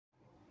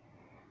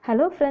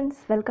Hello friends,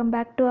 welcome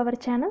back to our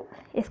channel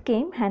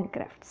SKM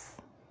Handcrafts.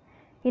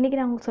 இன்னைக்கு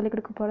நான் உங்களுக்கு சொல்லிக்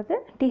கொடுக்க போறது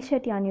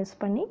டி-ஷர்ட் yarn யூஸ்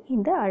பண்ணி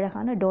இந்த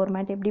அழகான டோர்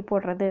மேட் எப்படி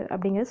போடுறது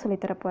அப்படிங்கறது சொல்லி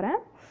தர போறேன்.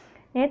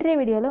 நேற்றைய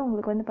வீடியோல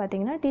உங்களுக்கு வந்து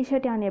பாத்தீங்கன்னா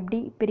டி-ஷர்ட் yarn எப்படி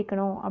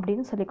பிரிக்கணும்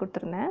அப்படினு சொல்லி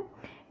கொடுத்திருந்தேன்.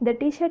 இந்த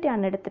டி-ஷர்ட்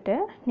yarn எடுத்துட்டு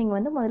நீங்க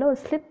வந்து முதல்ல ஒரு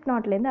ஸ்லிப்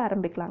knotல இருந்து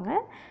ஆரம்பிக்கலாங்க.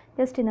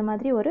 ஜஸ்ட் இந்த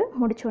மாதிரி ஒரு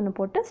முடிச்சு ஒன்னு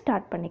போட்டு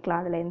ஸ்டார்ட்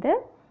பண்ணிக்கலாம் அதுல இருந்து.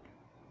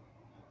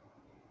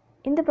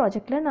 இந்த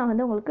ப்ராஜெக்ட்ல நான்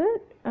வந்து உங்களுக்கு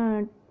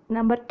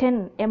நம்பர்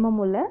 10 mm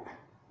உள்ள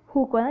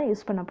hook தான்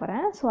யூஸ் பண்ண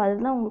போறேன். சோ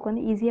அதுதான் உங்களுக்கு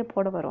வந்து ஈஸியா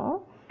போட வரும்.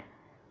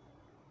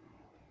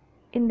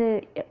 இந்த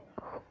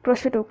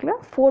crochet hookல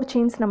 4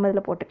 chains நம்ம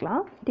இதல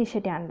போட்டுக்கலாம்.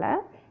 டி-ஷர்ட் yarnல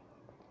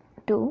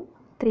 2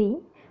 3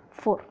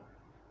 4.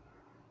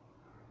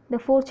 இந்த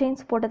 4 chains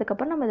போட்டதுக்கு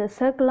அப்புறம் நம்ம இத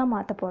சர்க்கிளா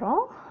மாத்த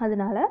போறோம்.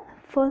 அதனால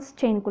first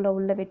chain குள்ள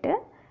உள்ள விட்டு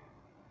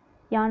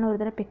yarn ஒரு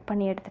தடவை பிக்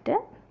பண்ணி எடுத்துட்டு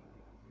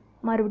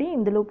மறுபடியும்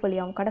இந்த லூப்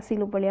வழியாவும்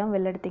கடைசி லூப் வழியாவும்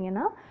வெளிய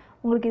எடுத்தீங்கன்னா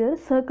உங்களுக்கு இது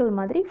ஒரு சர்க்கிள்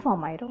மாதிரி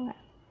ஃபார்ம் ஆயிருங்க.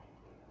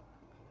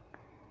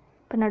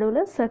 இப்ப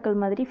நடுவுல சர்க்கிள்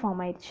மாதிரி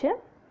ஃபார்ம் ஆயிருச்சு.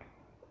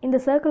 இந்த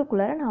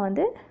சர்க்கிள்குள்ள நான்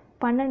வந்து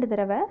 12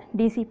 தடவை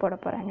DC போட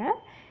போறேங்க.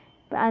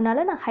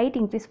 அதனால நான் ஹைட்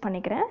இன்கிரீஸ்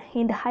பண்ணிக்கிறேன்.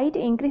 இந்த ஹைட்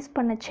இன்கிரீஸ்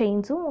பண்ண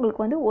செயின்ஸும்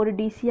உங்களுக்கு வந்து ஒரு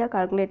DCயா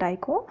கால்குலேட்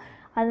ஆயிக்கும்.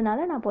 அதனால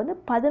நான் இப்ப வந்து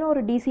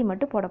 11 DC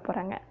மட்டும் போட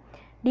போறேங்க.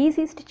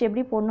 DC ஸ்டிட்ச்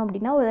எப்படி போடணும்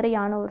அப்படினா ஒரு தடவை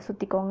yarn ஓவர்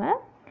சுத்திக்கோங்க.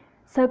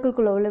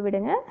 சர்க்கிள்குள்ள உள்ள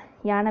விடுங்க.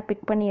 yarn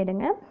பிக் பண்ணி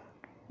எடுங்க.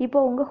 இப்போ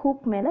உங்க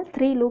ஹூக் மேல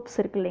 3 லூப்ஸ்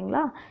இருக்கு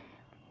இல்லீங்களா?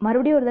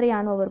 மறுபடியும் ஒரு தடவை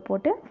yarn ஓவர்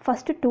போட்டு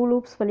ஃபர்ஸ்ட் 2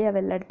 லூப்ஸ் வழியா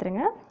வெளிய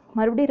எடுத்துருங்க.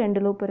 மறுபடியும்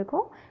 2 லூப்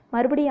இருக்கும்.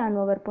 மறுபடியும் yarn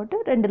ஓவர் போட்டு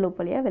 2 லூப்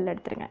வழியா வெளிய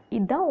எடுத்துருங்க.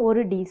 இதுதான்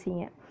ஒரு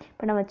DCங்க.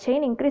 இப்போ நம்ம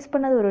செயின் இன்கிரீஸ்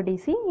பண்ணது ஒரு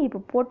DC, இப்போ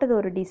போட்டது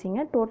ஒரு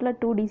DCங்க. டோட்டலா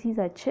 2 DCs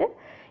ஆச்சு.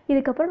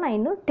 இதுக்கு அப்புறம் நான்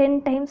இன்னும் 10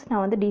 டைம்ஸ்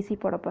நான் வந்து DC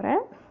போட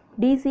போறேன்.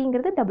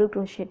 DCங்கிறது டபுள்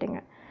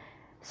crochetங்க.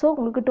 சோ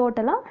உங்களுக்கு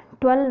டோட்டலா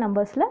 12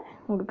 நம்பர்ஸ்ல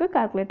உங்களுக்கு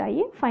கால்குலேட்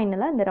ஆகி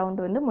ஃபைனலா இந்த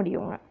ரவுண்ட் வந்து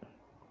முடியுங்க.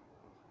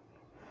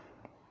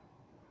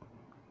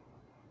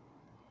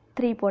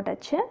 3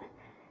 போட்டாச்சு.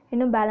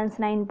 இன்னும் பேலன்ஸ்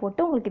 9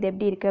 போட்டு உங்களுக்கு இது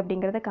எப்படி இருக்கு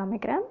அப்படிங்கறத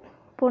காமிக்கிறேன்.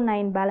 இப்போ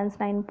 9 பேலன்ஸ்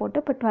 9 போட்டு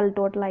இப்போ 12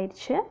 டோட்டல்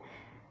ஆயிருச்சு.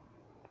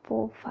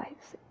 4 5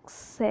 6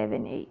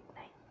 7 8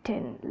 9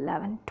 10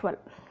 11 12.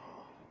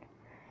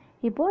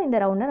 இப்போ இந்த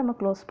ரவுண்ட நம்ம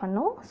க்ளோஸ்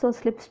பண்ணோம். சோ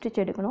ஸ்லிப் ஸ்டிட்ச்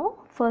எடுக்கணும்.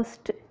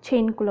 ஃபர்ஸ்ட்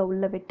செயின் குள்ள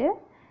உள்ள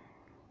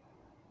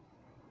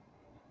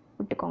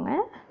விட்டுக்கோங்க.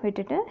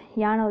 விட்டுட்டு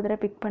yarn ஒரு தடவை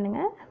பிக் பண்ணுங்க.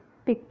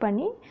 பிக்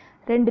பண்ணி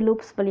 2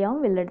 லூப்ஸ்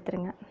வழியாவும் வெளிய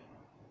எடுத்துருங்க.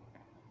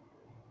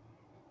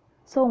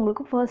 சோ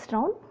உங்களுக்கு ஃபர்ஸ்ட்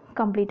ரவுண்ட்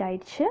கம்ப்ளீட்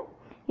ஆயிடுச்சு.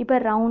 இப்போ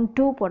ரவுண்ட்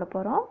 2 போட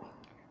போறோம்.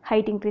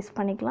 ஹைட் இன்கிரீஸ்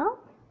பண்ணிக்கலாம்.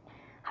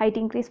 ஹைட்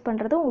இன்கிரீஸ்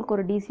பண்றது உங்களுக்கு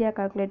ஒரு DCயா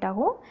கால்குலேட்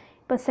ஆகும்.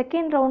 இப்போ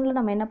செகண்ட் ரவுண்ட்ல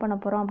நம்ம என்ன பண்ண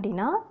போறோம்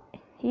அப்படினா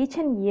each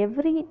and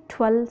every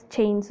 12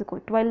 chainsக்கு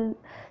 12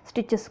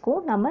 stitchesக்கு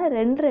நம்ம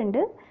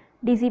 2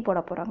 DC போட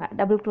போறோங்க.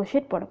 டபுள்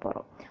crochet போட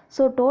போறோம்.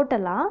 சோ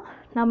டோட்டலா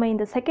நம்ம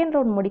இந்த செகண்ட்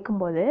ரவுண்ட்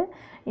முடிக்கும்போது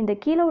இந்த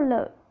கீழ உள்ள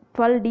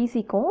 12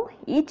 DCக்கும்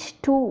each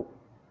 2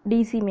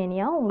 DC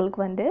மேனியா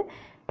உங்களுக்கு வந்து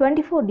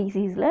 24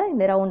 DCsல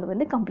இந்த ரவுண்ட்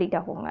வந்து கம்ப்ளீட்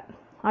ஆகுங்க.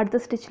 அடுத்த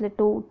ஸ்டிட்ச்ல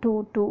 2 2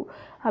 2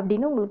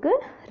 அப்படினு உங்களுக்கு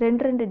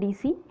 2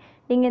 DC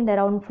நீங்க இந்த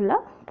ரவுண்ட் ஃபுல்லா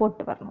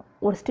போட்டு வரணும்.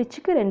 ஒரு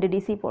ஸ்டிட்ச்க்கு 2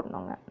 DC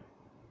போடணுங்க.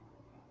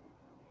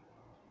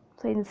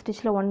 சோ இந்த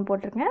ஸ்டிட்ச்ல 1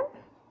 போட்டுருங்க.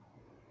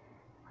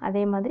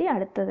 அதே மாதிரி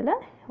அடுத்ததுல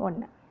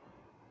 1.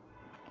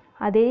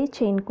 அதே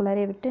செயின்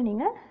குள்ளரே விட்டு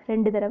நீங்க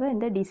 2 தடவை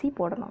இந்த DC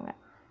போடணுங்க.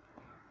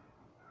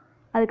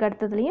 அதுக்கு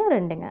அடுத்ததுலயும்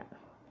 2ங்க.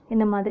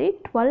 இந்த மாதிரி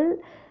 12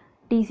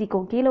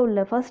 DCக்கும் கீழ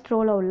உள்ள ஃபர்ஸ்ட்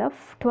ரோல உள்ள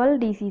 12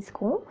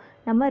 DCஸ்க்கும்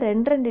நம்ம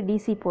 2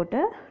 DC போட்டு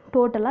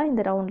டோட்டலா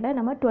இந்த ரவுண்ட்ல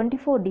நம்ம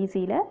 24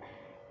 DCல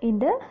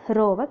இந்த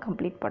ரோவை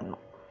கம்ப்ளீட்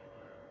பண்ணனும்.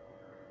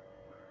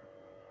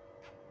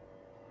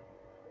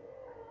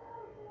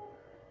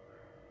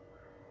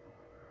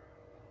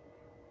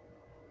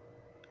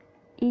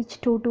 each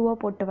 2 2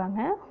 போட்டு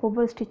வாங்க.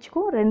 ஒவ்வொரு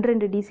ஸ்டிட்ச்க்கும்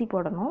 2 DC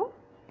போடணும்.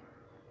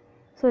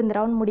 சோ இந்த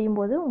ரவுண்ட்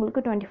முடியும்போது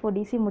உங்களுக்கு 24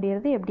 DC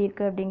முடியிறது எப்படி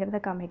இருக்கு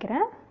அப்படிங்கறத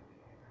காமிக்கிறேன்.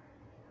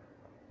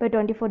 இப்போ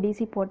 24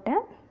 DC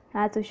போட்டேன்.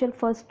 as usual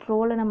first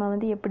ரோல நம்ம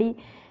வந்து எப்படி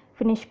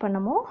finish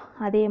பண்ணமோ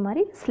அதே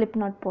மாதிரி slip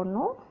knot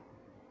போடணும்.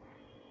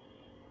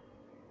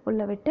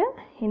 உள்ள விட்டு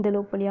இந்த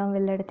லூப் வழியா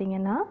வெளிய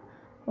எடுத்தீங்கன்னா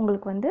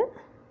உங்களுக்கு வந்து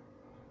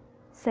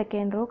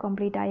செகண்ட் ரோ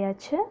கம்ப்ளீட்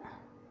ஆயாச்சு.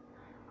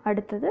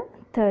 அடுத்தது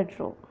தேர்ட்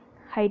ரோ.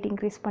 ஹைட்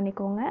இன்கிரீஸ்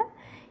பண்ணிக்கோங்க.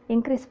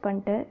 இன்கிரீஸ்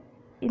பண்ணிட்டு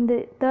இந்த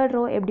தேர்ட்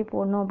ரோ எப்படி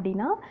போடணும்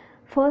அப்படினா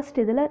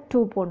ஃபர்ஸ்ட் இதுல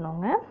 2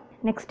 போடணுங்க.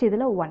 நெக்ஸ்ட்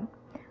இதுல 1.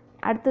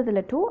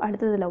 அடுத்ததுல 2,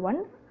 அடுத்ததுல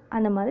 1.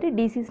 அந்த மாதிரி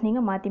DCs நீங்க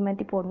மாத்தி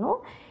மாத்தி போடணும்.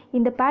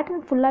 இந்த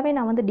பேட்டர்ன் ஃபுல்லாவே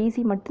நான் வந்து DC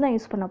மட்டும் தான்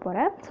யூஸ் பண்ண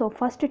போறேன். சோ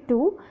ஃபர்ஸ்ட் 2,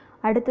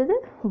 அடுத்தது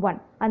 1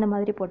 அந்த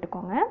மாதிரி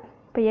போட்டுக்கோங்க.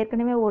 இப்போ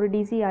ஏற்கனவே ஒரு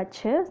DC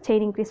ஆச்சு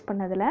செயின் இன்கிரீஸ்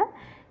பண்ணதுல.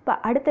 இப்போ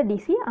அடுத்த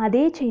DC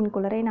அதே செயின்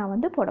குள்ளரே நான்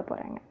வந்து போட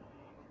போறேங்க.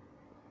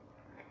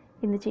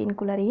 இந்த செயின்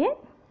குள்ளரையே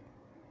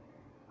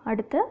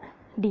அடுத்த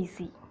DC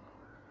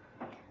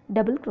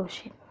டபுள்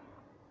crochet.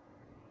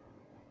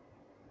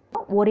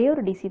 ஒரே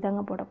ஒரு DC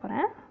தாங்க போட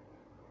போறேன்.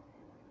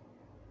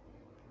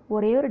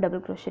 ஒரே ஒரு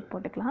டபுள் crochet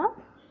போட்டுக்கலாம்.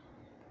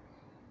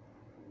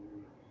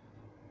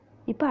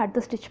 இப்போ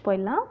அடுத்த ஸ்டிட்ச்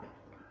போயிடலாம்.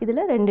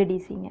 இதுல 2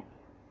 DCங்க.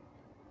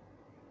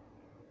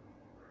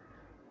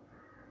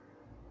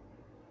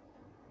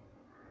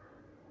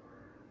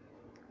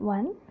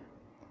 1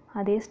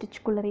 அதே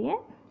ஸ்டிச்சுக்குள்ளேயே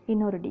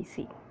இன்னொரு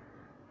டிசி,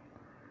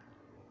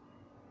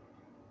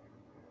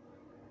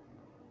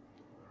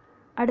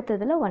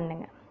 அடுத்ததில்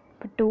 1ங்க.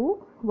 இப்போ 2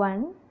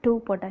 1 2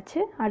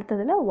 போட்டாச்சு.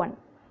 அடுத்ததில் 1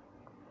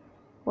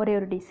 ஒரே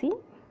ஒரு டிசி,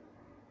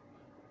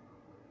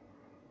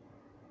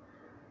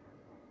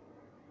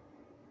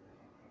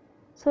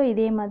 ஸோ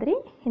இதே மாதிரி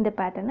இந்த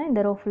பேட்டர்னை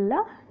இந்த ரோ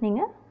ஃபுல்லாக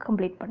நீங்கள்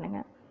கம்ப்ளீட்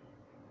பண்ணுங்கள்.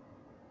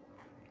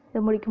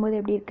 இதை முடிக்கும்போது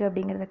எப்படி இருக்குது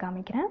அப்படிங்கிறத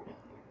காமிக்கிறேன்.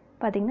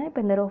 பார்த்திங்கன்னா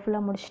இப்போ இந்த ரோ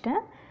ஃபுல்லாக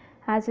முடிச்சிட்டேன்.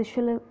 ஆஸ்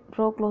யூஷுவல்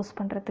ரோ க்ளோஸ்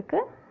பண்ணுறதுக்கு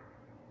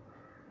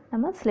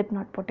நம்ம ஸ்லிப்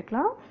நாட்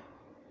போட்டுக்கலாம்.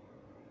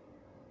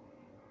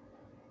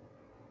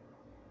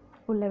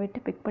 உள்ளே விட்டு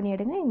பிக் பண்ணி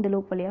எடுங்க. இந்த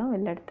லூப் வழியாகவும்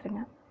வெளில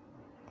எடுத்துருங்க.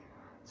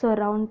 ஸோ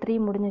ரவுண்ட் 3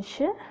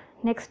 முடிஞ்சிச்சு.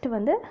 நெக்ஸ்ட்டு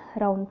வந்து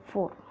ரவுண்ட்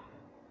 4.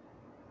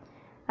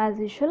 ஆஸ்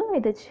யூஷுவல்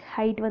இது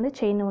ஹைட் வந்து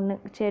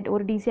செயின்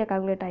ஒரு டிசியாக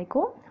கால்குலேட்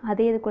ஆகிக்கும்.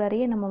 அதே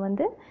இதுக்குள்ளாரையே நம்ம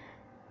வந்து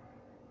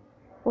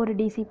ஒரு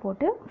டிசி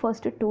போட்டு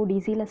ஃபர்ஸ்ட்டு 2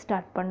 டிசியில்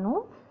ஸ்டார்ட்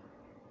பண்ணோம்.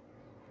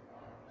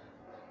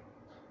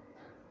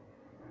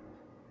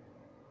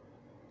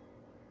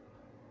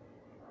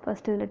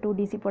 ஃபஸ்ட்டு இதில் 2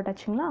 டிசி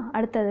போட்டாச்சுங்களா.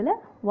 அடுத்ததில்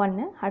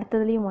 1,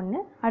 அடுத்ததுலேயும்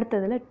 1,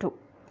 அடுத்ததில் 2.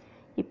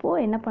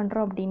 இப்போது என்ன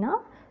பண்ணுறோம் அப்படின்னா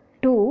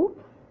 2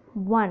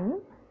 1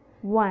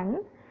 1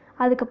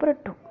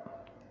 அதுக்கப்புறம் 2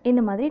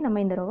 இந்த மாதிரி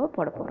நம்ம இந்த ரோவை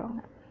போட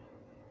போகிறோங்க.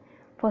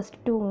 ஃபர்ஸ்ட்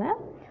 2ங்க,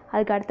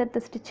 அதுக்கு அடுத்தடுத்த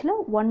ஸ்டிச்சில்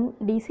 1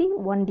 டிசி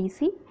 1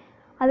 டிசி,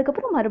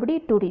 அதுக்கப்புறம்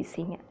மறுபடியும் 2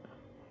 டிசிங்க.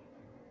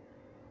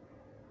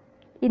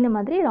 இந்த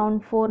மாதிரி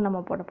ரவுண்ட் 4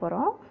 நம்ம போட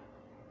போகிறோம்.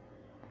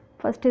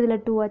 ஃபஸ்ட் இதில்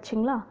 2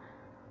 ஆச்சுங்களா,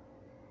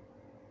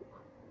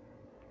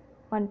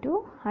 1 2,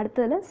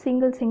 அடுத்ததில்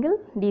சிங்கிள்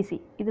டிசி.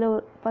 இதில்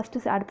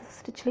ஃபஸ்ட்டு அடுத்த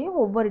ஸ்டிச்லேயும்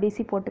ஒவ்வொரு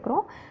டிசி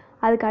போட்டுக்கிறோம்.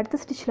 அதுக்கு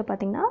அடுத்த ஸ்டிச்சில்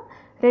பார்த்திங்கன்னா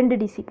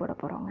 2 டிசி போட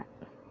போகிறோங்க.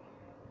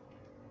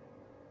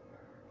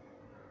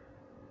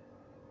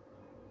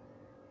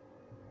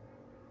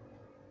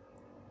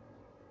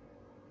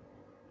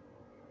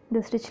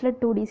 இந்த ஸ்டிச்சில்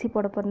 2 டிசி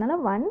போட போகிறதுனால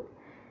 1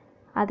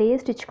 அதே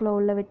ஸ்டிச்சுக்குள்ளே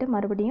உள்ள விட்டு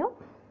மறுபடியும்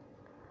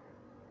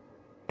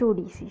 2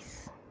 டிசிஸ்.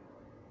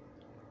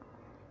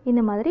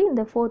 இந்த மாதிரி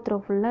இந்த 4th ரோ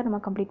ஃபுல்லாக நம்ம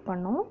கம்ப்ளீட்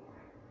பண்ணோம்.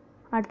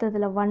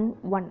 அடுத்ததில் 1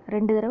 1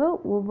 2 தடவை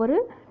ஒவ்வொரு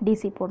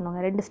டிசி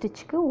போடணுங்க. 2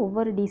 ஸ்டிச்சுக்கு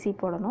ஒவ்வொரு டிசி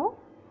போடணும்.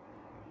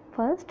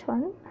 ஃபர்ஸ்ட்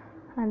 1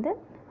 அண்ட்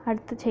தென்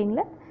அடுத்த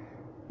செயினில்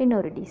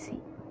இன்னொரு டிசி.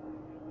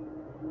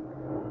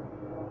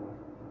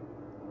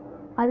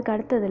 அதுக்கு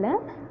அடுத்ததில்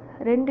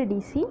 2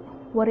 டிசி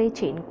ஒரே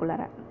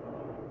செயினுக்குள்ளார.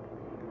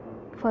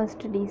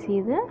 ஃபர்ஸ்ட் டிசி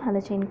இது, அந்த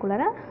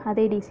செயினுக்குள்ளார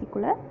அதே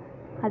டிசிக்குள்ளே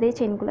அதே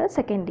செயினுக்குள்ளே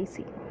செகண்ட்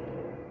டிசி.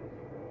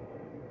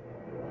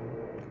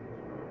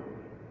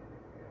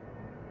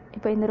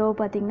 இப்போ இந்த ரோ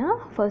பார்த்திங்கன்னா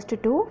first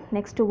 2,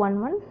 next 1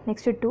 1,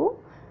 next 2,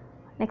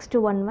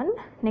 next 1 1,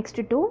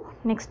 next 2,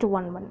 next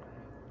 1 1.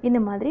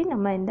 இந்த மாதிரி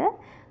நம்ம இந்த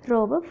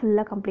ரோவை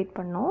ஃபுல்லாக கம்ப்ளீட்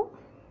பண்ணோம்.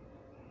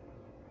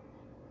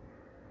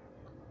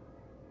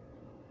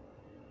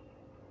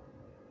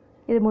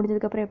 இது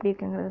முடிஞ்சதுக்கப்புறம் எப்படி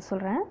இருக்குங்கிறத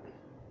சொல்கிறேன்.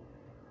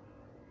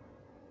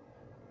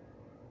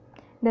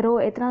 இந்த ரோ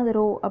எத்தனாவது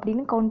ரோ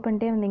அப்படின்னு கவுண்ட்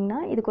பண்ணிட்டே வந்திங்கன்னா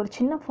இதுக்கு ஒரு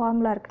சின்ன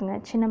ஃபார்முலா இருக்குங்க.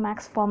 சின்ன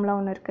மேக்ஸ் ஃபார்முலா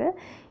ஒன்று இருக்குது.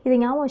 இதை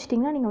ஞாபகம்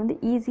வச்சிட்டிங்கன்னா நீங்கள் வந்து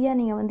ஈஸியாக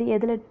நீங்கள் வந்து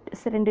எதில்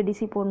 2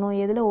 டிசி போடணும்,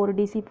 எதில் ஒரு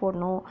டிசி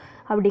போடணும்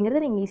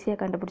அப்படிங்கிறத நீங்கள் ஈஸியாக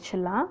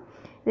கண்டுபிடிச்சிடலாம்.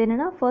 இது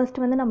என்னென்னா ஃபர்ஸ்ட்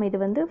வந்து நம்ம இது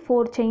வந்து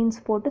 4 செயின்ஸ்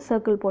போட்டு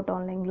சர்க்கிள்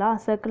போட்டோம் இல்லைங்களா,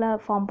 சர்க்கிளாக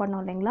ஃபார்ம்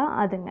பண்ணோம் இல்லைங்களா,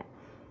 அதுங்க.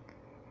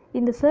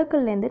 இந்த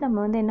சர்க்கிள்லேருந்து நம்ம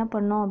வந்து என்ன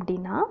பண்ணோம்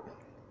அப்படின்னா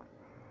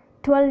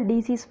 12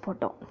 டிசிஸ்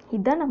போட்டோம்.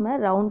 இதுதான் நம்ம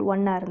ரவுண்ட்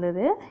 1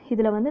 இருந்தது.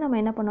 இதில் வந்து நம்ம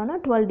என்ன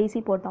பண்ணோம்னா 12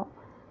 டிசி போட்டோம்.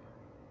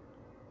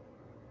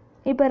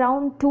 இப்போ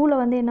ரவுண்ட் 2ல்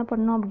வந்து என்ன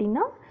பண்ணோம்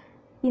அப்படின்னா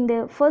இந்த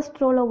ஃபர்ஸ்ட்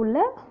ரோவில் உள்ள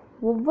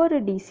ஒவ்வொரு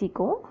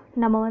டிசிக்கும்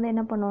நம்ம வந்து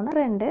என்ன பண்ணோம்னா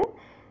 2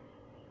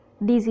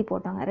 டிசி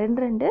போட்டாங்க.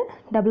 2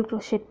 டபுள்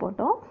க்ரோஷேட்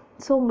போட்டோம்.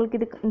 ஸோ உங்களுக்கு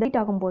இதுக்கு இந்த ஹைட்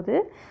ஆகும்போது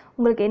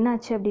உங்களுக்கு என்ன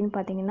ஆச்சு அப்படின்னு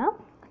பார்த்தீங்கன்னா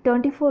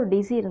 24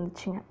 டிசி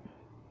இருந்துச்சுங்க.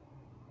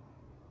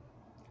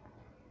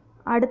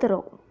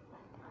 அடுத்த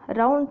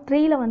ரவுண்ட்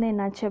 3ல் வந்து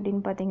என்னாச்சு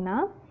அப்படின்னு பார்த்தீங்கன்னா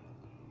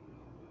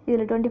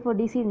இதில் 24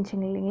 டிசி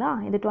இருந்துச்சுங்க இல்லைங்களா.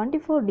 இந்த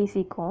 24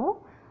 டிசிக்கும்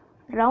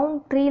ரவுண்ட்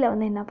 3ல்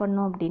வந்து என்ன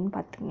பண்ணோம் அப்படின்னு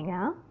பார்த்தீங்கன்னா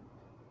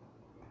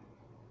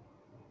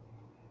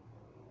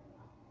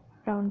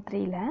ரவுண்ட்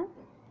 3ல்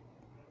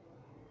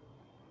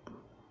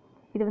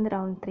இது வந்து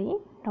ரவுண்ட்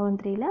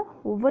 3ல்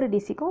ஒவ்வொரு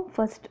டிசிக்கும்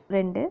ஃபர்ஸ்ட்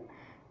 2,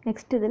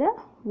 நெக்ஸ்ட் இதில்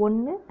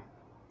 1,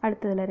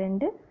 அடுத்ததில்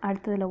 2,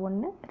 அடுத்ததில்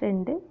 1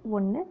 2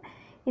 1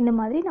 இந்த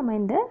மாதிரி நம்ம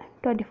இந்த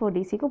 24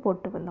 டிசிக்கு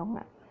போட்டு வந்தோங்க.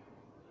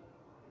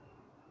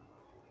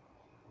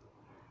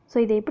 ஸோ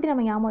இதை எப்படி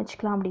நம்ம ஞாபகம்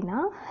வச்சுக்கலாம் அப்படின்னா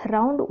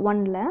ரவுண்ட்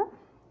 1ல்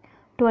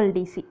 12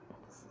 டிசி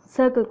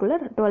சர்க்கிள்குள்ளே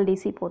 12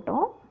 டிசி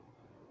போட்டோம்.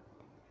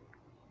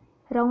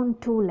 ரவுண்ட்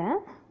 2ல்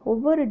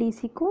ஒவ்வொரு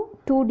டிசிக்கும்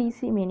 2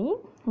 டிசி மினி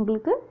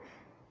உங்களுக்கு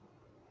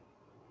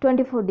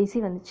 24 டிசி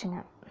வந்துச்சுங்க.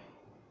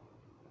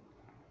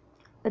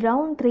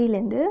 ரவுண்ட்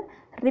 3லேருந்து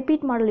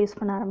ரிப்பீட் மாடல் யூஸ்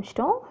பண்ண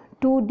ஆரம்பிச்சிட்டோம்.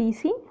 2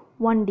 டிசி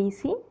 1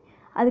 டிசி,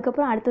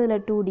 அதுக்கப்புறம்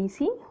அடுத்ததில் 2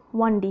 டிசி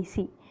 1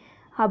 டிசி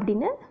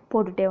அப்படின்னு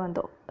போட்டுகிட்டே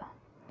வந்தோம்.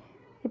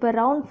 இப்போ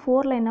ரவுண்ட்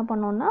 4ல் என்ன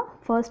பண்ணோன்னா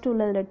ஃபர்ஸ்ட்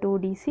உள்ளதில் 2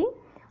 டிசி,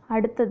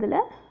 அடுத்ததில்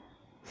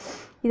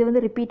இது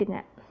வந்து ரிப்பீட்டுங்க.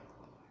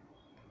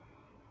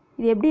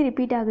 இது எப்படி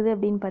ரிப்பீட் ஆகுது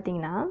அப்படின்னு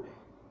பார்த்தீங்கன்னா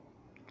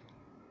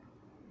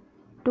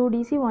 2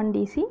 DC 1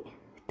 DC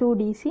 2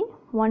 DC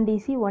 1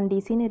 DC 1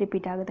 DCன்னு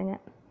repeat ஆகுதுங்க.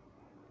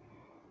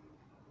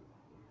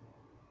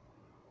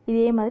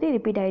 இதே மாதிரி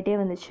ரிப்பீட் ஆகிட்டே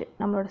வந்துச்சு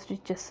நம்மளோட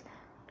ஸ்டிச்சஸ்.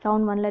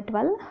 ரவுண்ட் 1ல்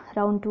 12,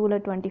 ரவுண்ட் 2ல்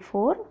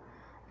 24,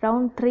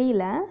 ரவுண்ட்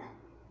 3ல்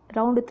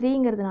ரவுண்டு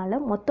 3ங்கிறதுனால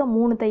மொத்தம்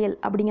 3 தையல்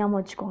அப்படிங்காமல்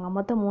வச்சுக்கோங்க.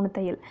 மொத்தம் 3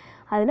 தையல்.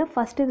 அதில்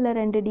ஃபஸ்ட்டு இதில்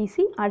 2 DC,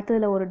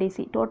 அடுத்ததில் 1 DC,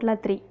 டோட்டலாக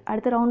 3.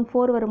 அடுத்து ரவுண்ட்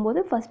 4 வரும்போது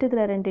ஃபஸ்ட்டு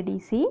இதில் 2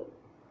 DC,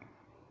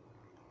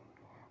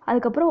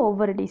 அதுக்கப்புறம்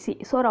ஒவ்வொரு DC.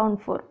 So round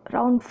 4.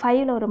 ரவுண்ட்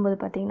 5ல் வரும்போது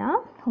பார்த்திங்கன்னா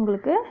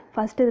உங்களுக்கு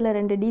ஃபஸ்ட்டு இதில்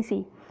 2 DC,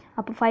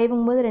 அப்போ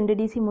 5ங்கும்போது 2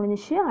 DC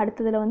முடிஞ்சிச்சு.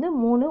 அடுத்ததில் வந்து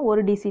 3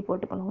 1 DC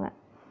போட்டுக்கணுங்க.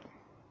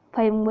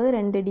 5ங்கும்போது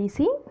 2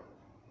 DC,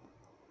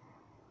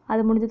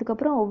 அது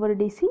முடிஞ்சதுக்கப்புறம் ஒவ்வொரு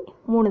DC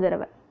 3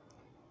 தடவை.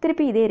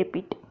 திருப்பி இதே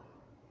ரிப்பீட்.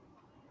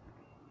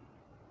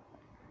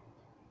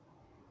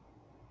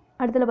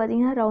 அடுத்ததில்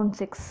பார்த்திங்கன்னா ரவுண்ட்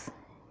 6.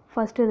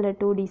 ஃபஸ்ட்டு இதில்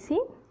 2 DC,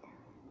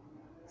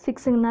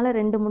 6ங்கனால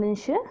 2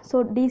 முடிஞ்சிச்சு. ஸோ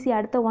DC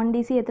அடுத்த 1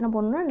 DC எத்தனை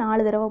போடணும்னா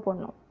 4 தடவை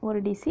போடணும். ஒரு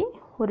DC,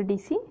 ஒரு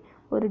DC,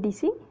 ஒரு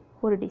DC,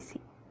 ஒரு DC.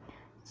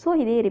 ஸோ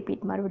இதே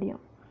ரிப்பீட்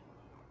மறுபடியும்.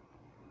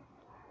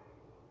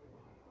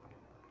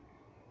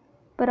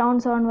 இப்போ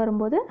ரவுண்ட் 7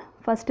 வரும்போது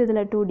ஃபஸ்ட்டு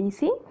இதில் 2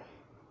 DC,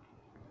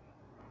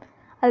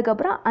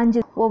 அதுக்கப்புறம்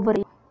 5 ஒவ்வொரு.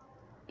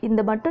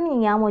 இந்த மட்டும்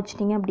நீங்கள் ஞாபகம்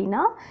வச்சிட்டிங்க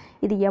அப்படின்னா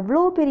இது எவ்வளோ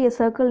பெரிய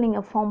சர்க்கிள்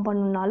நீங்கள் ஃபார்ம்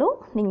பண்ணணுன்னாலும்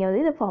நீங்கள்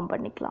வந்து இதை ஃபார்ம்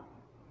பண்ணிக்கலாம்.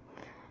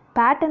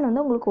 பேட்டர்ன்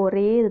வந்து உங்களுக்கு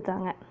ஒரே இது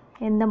தாங்க,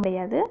 எந்த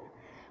முடியாது.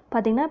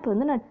 பார்த்திங்கன்னா இப்போ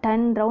வந்து நான்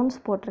 10 ரவுண்ட்ஸ்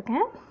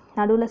போட்டிருக்கேன்.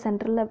 நடுவில்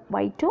சென்டரில்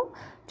ஒயிட்டும்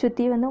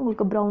சுற்றி வந்து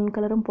உங்களுக்கு ப்ரௌன்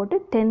கலரும் போட்டு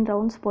 10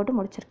 ரவுண்ட்ஸ் போட்டு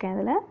முடிச்சிருக்கேன்.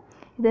 இதில்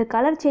இது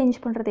கலர்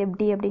சேஞ்ச் பண்ணுறது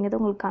எப்படி அப்படிங்கிறத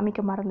உங்களுக்கு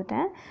காமிக்க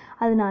மறந்துட்டேன்.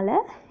 அதனால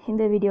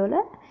இந்த வீடியோவில்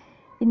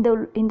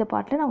இந்த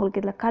பார்ட்டில் நான்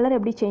உங்களுக்கு இதில் கலர்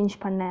எப்படி சேஞ்ச்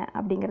பண்ணேன்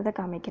அப்படிங்கிறத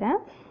காமிக்கிறேன்.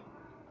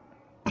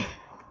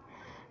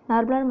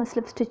 நார்மலாக நம்ம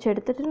ஸ்லிப் ஸ்டிச்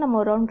எடுத்துகிட்டு நம்ம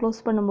ஒரு ரவுண்ட் க்ளோஸ்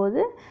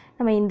பண்ணும்போது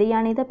நம்ம இந்த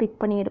யானை தான் பிக்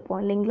பண்ணி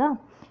எடுப்போம் இல்லைங்களா.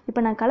 இப்போ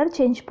நான் கலர்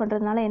சேஞ்ச்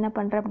பண்ணுறதுனால என்ன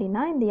பண்ணுறேன்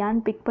அப்படின்னா இந்த யான்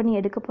பிக் பண்ணி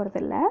எடுக்க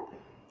போகிறதில்ல,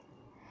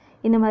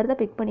 இந்த மாதிரி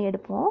தான் பிக் பண்ணி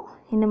எடுப்போம்.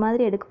 இந்த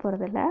மாதிரி எடுக்க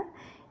போகிறதில்ல.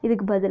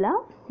 இதுக்கு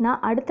பதிலாக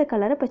நான் அடுத்த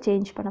கலரை இப்போ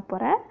சேஞ்ச் பண்ண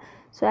போகிறேன்.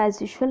 ஸோ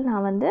ஆஸ் யூஷுவல்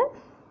நான் வந்து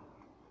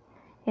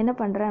என்ன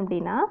பண்ணுறேன்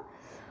அப்படின்னா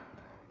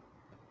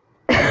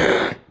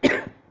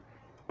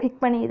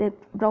பிக் பண்ணி இது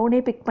ப்ரௌனே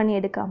பிக் பண்ணி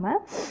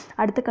எடுக்காமல்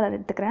அடுத்த கலர்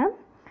எடுத்துக்கிறேன்.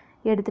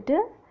 எடுத்துகிட்டு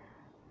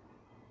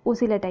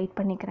ஊசியில் டைட்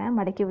பண்ணிக்கிறேன்,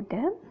 மடக்கி விட்டு.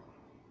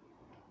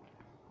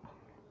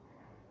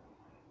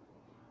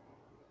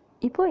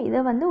 இப்போது இதை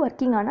வந்து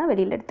ஒர்க்கிங் ஆனால்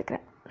வெளியில்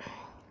எடுத்துக்கிறேன்.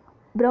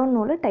 ப்ரௌன்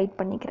நூலை டைட்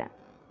பண்ணிக்கிறேன்.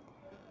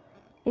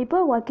 இப்போ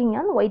ஒர்க்கிங்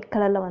ஆன் ஒயிட்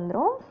கலரில்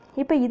வந்துடும்.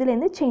 இப்போ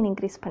இதுலேருந்து செயின்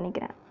இன்க்ரீஸ்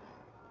பண்ணிக்கிறேன்.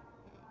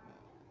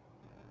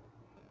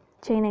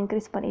 செயின்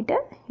இன்க்ரீஸ் பண்ணிவிட்டு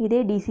இதே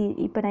DC,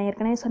 இப்போ நான்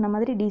ஏற்கனவே சொன்ன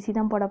மாதிரி DC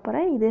தான் போட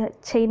போகிறேன். இது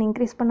செயின்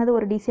இன்க்ரீஸ் பண்ணது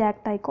ஒரு DC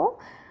ஆக்ட் ஆகிக்கும்.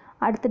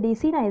 அடுத்த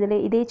DC நான்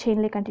இதே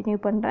செயின்லேயே கண்டினியூ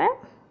பண்ணுறேன்.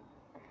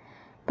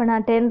 இப்போ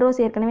நான் 10 ரோஸ்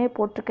ஏற்கனவே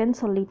போட்டிருக்கேன்னு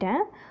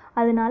சொல்லிட்டேன்.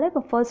 அதனால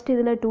இப்போ ஃபர்ஸ்ட்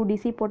இதில் 2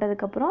 DC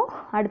போட்டதுக்கப்புறம்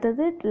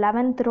அடுத்தது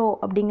 11th ரோ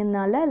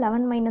அப்படிங்கிறதுனால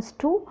 11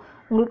 - 2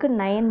 உங்களுக்கு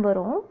 9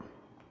 வரும்.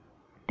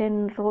 10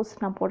 ரோஸ்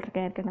நான்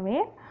போட்டிருக்கேன் ஏற்கனவே.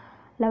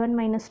 11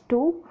 -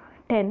 2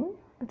 10,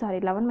 சாரி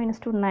 11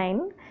 - 2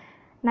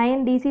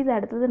 9 DCs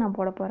அடுத்தது நான்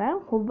போட போகிறேன்.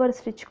 ஒவ்வொரு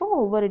ஸ்டிச்சுக்கும்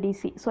ஒவ்வொரு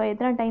DC. ஸோ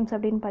எத்தனை டைம்ஸ்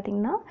அப்படின்னு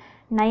பார்த்தீங்கன்னா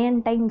 9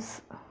 டைம்ஸ்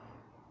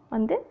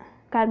வந்து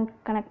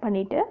கனெக்ட்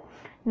பண்ணிவிட்டு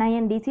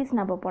 9 DCs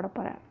நான் இப்போ போட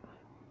போகிறேன்.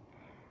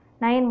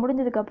 9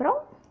 முடிஞ்சதுக்கப்புறம்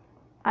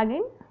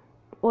அகெயின்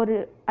ஒரு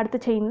அடுத்த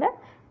செயினில்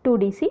 2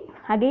 DC,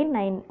 அகெயின்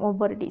 9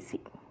 ஒவ்வொரு DC.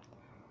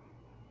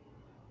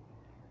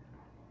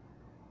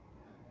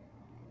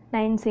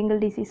 9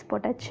 சிங்கிள் DCs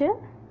போட்டாச்சு.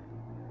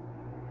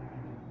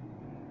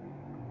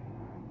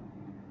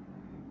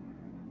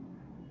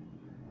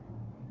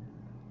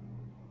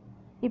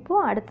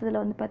 இப்போது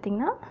அடுத்ததில் வந்து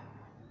பார்த்திங்கன்னா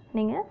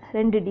நீங்கள்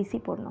 2 DC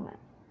போடணுங்க.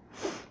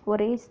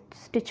 ஒரே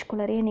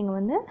ஸ்டிச்சுக்குள்ளரையே நீங்கள்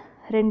வந்து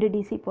 2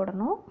 DC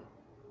போடணும்.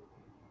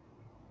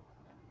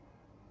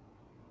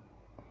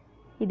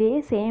 இதே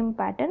சேம்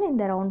பேட்டர்ன்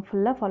இந்த ரவுண்ட்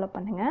ஃபுல்லாக ஃபாலோ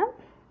பண்ணுங்கள்.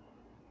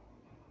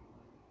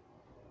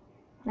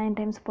 9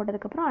 டைம்ஸ்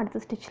போட்டதுக்கப்புறம் அடுத்த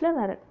ஸ்டிச்சில்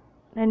நான்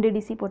 2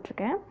 DC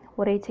போட்டிருக்கேன்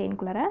ஒரே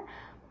செயின்குள்ளே.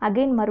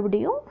 அகெயின்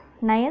மறுபடியும்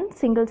 9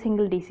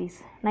 single DCs,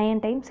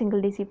 9 times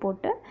single DC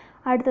போட்டு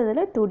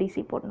அடுத்ததில் 2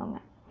 DC போடணுங்க.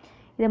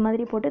 இதை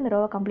மாதிரி போட்டு இந்த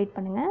ரோவை கம்ப்ளீட்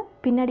பண்ணுங்கள்.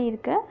 பின்னாடி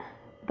இருக்க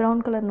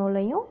ப்ரௌன் கலர்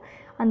நூலையும்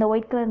அந்த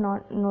ஒயிட் கலர்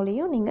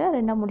நூலையும் நீங்கள்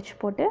 2ஆக முடிச்சு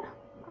போட்டு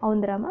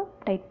அவுந்துடாமல்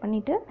டைட்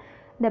பண்ணிவிட்டு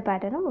இந்த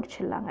பேட்டர்னை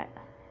முடிச்சிடலாங்க.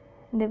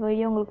 இந்த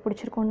வீடியோ உங்களுக்கு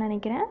பிடிச்சிருக்கும்னு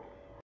நினைக்கிறேன்.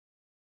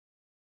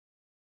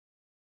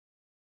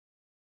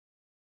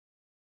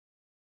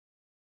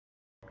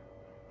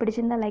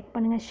 பிடிச்சிருந்தால் லைக்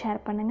பண்ணுங்கள்,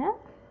 ஷேர் பண்ணுங்கள்.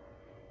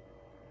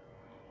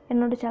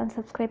 என்னோடய சேனல்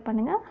சப்ஸ்கிரைப்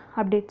பண்ணுங்கள்.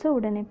 அப்டேட்ஸை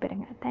உடனே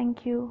பெறுங்க.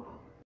 தேங்க்யூ.